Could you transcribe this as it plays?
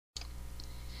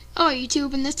Hello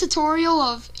YouTube, in this tutorial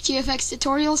of GFX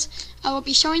tutorials, I will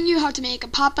be showing you how to make a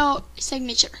pop-out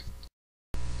signature.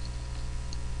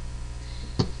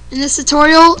 In this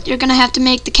tutorial, you're going to have to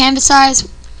make the canvas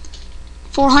size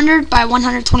 400 by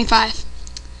 125.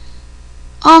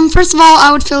 First of all,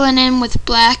 I would fill it in with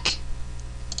black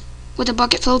with a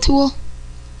bucket fill tool.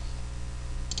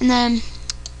 And then,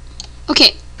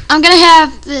 okay, I'm going to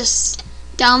have this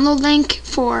download link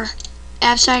for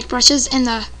abstract brushes in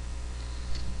the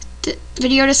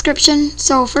video description.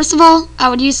 So first of all, I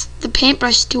would use the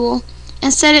paintbrush tool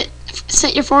and set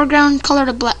your foreground color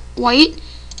to white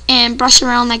and brush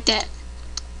around like that.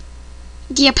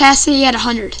 The opacity at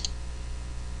 100.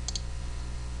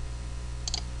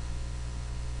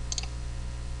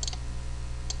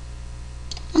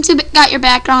 Once you got your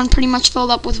background pretty much filled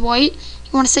up with white,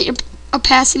 you want to set your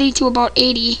opacity to about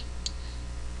 80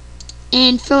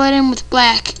 and fill it in with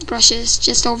black brushes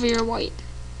just over your white.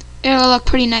 It'll look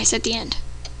pretty nice at the end.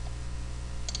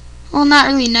 Well, not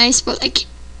really nice, but like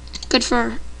good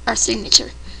for our signature.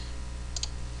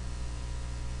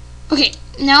 Okay,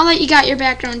 now that you got your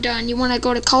background done, you want to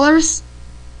go to colors,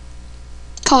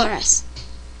 colorize.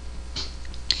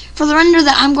 For the render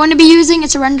that I'm going to be using,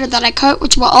 it's a render that I cut,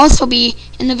 which will also be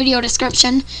in the video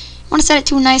description. You want to set it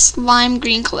to a nice lime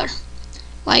green color,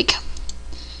 like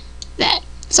that.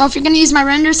 So if you're going to use my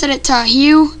render, set it to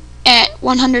hue at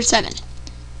 107.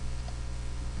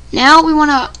 Now we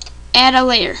want to add a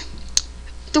layer.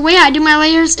 The way I do my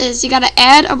layers is you got to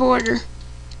add a border,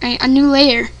 right, a new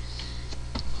layer.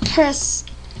 Press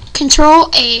Control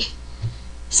A,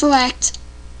 select,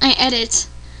 and edit,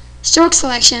 stroke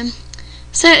selection,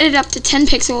 set it up to 10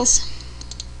 pixels.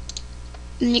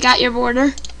 And you got your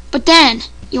border. But then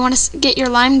you want to get your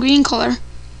lime green color,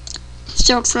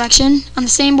 stroke selection, on the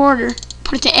same border,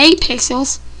 put it to 8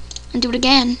 pixels, and do it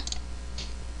again.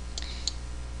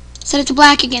 Set it to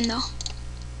black again though,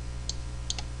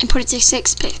 and put it to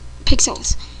 6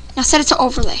 pixels. Now set it to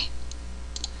overlay.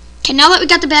 Okay, now that we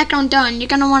got the background done, you're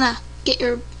gonna wanna get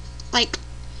your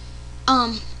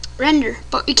render,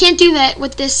 but you can't do that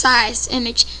with this size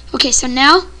image. Okay, so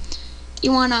now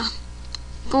you wanna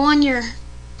go on your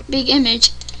big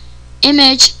image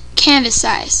canvas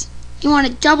size. You wanna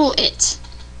double it,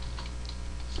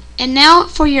 and now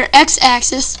for your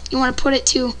x-axis, you wanna put it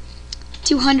to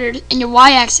 200 and your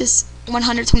y-axis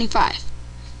 125.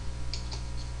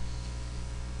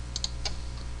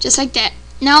 Just like that.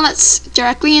 Now that's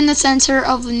directly in the center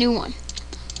of the new one.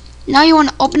 Now you want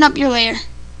to open up your layer.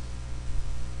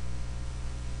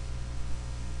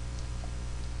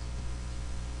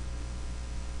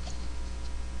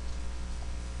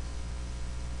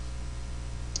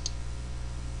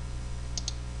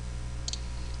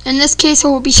 In this case, it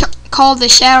will be called the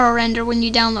shadow render when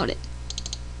you download it.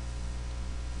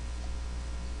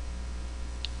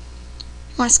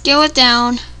 Want to scale it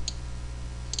down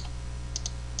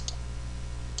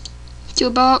to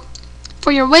about,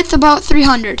 for your width, about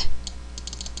 300,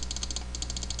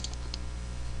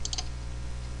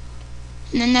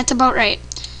 and then that's about right.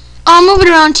 I'll move it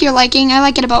around to your liking. I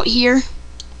like it about here.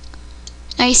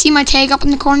 Now you see my tag up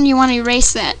in the corner, you want to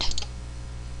erase that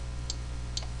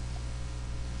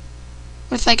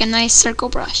with like a nice circle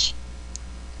brush.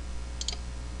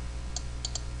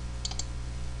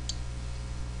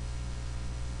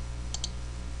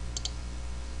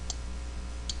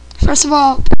 First of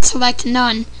all, select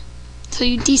none, so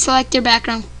you deselect your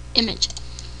background image.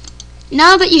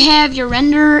 Now that you have your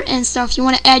render and stuff, you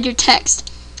want to add your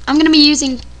text. I'm going to be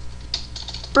using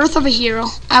Birth of a Hero.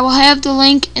 I will have the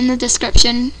link in the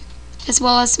description, as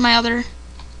well as my other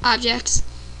objects.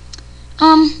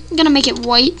 I'm going to make it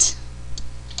white.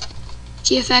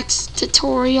 GFX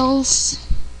tutorials.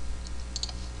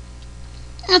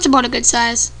 That's about a good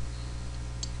size.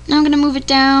 Now I'm going to move it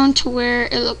down to where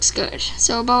it looks good.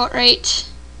 So about right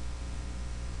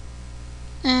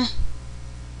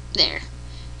there,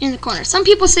 in the corner. Some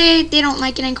people say they don't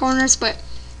like it in corners, but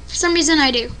for some reason I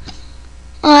do.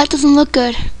 Oh, that doesn't look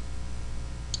good.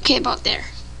 Okay, about there.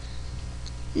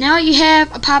 Now you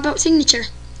have a pop-out signature.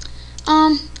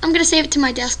 I'm going to save it to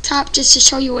my desktop just to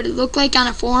show you what it looked like on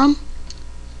a forum.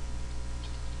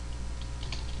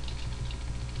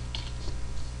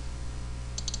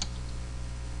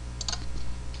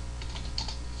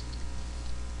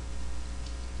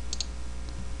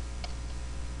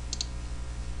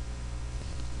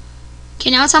 Okay,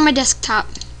 now it's on my desktop.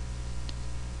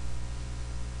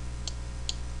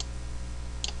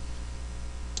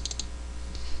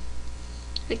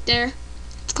 Right there.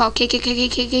 It's called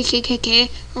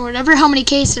KKKKKKKK, or whatever, how many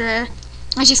Ks there are.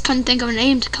 I just couldn't think of a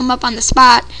name to come up on the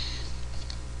spot.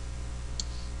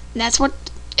 And that's what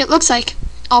it looks like,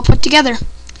 all put together.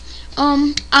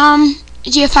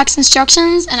 GFX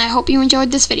instructions, and I hope you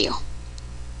enjoyed this video.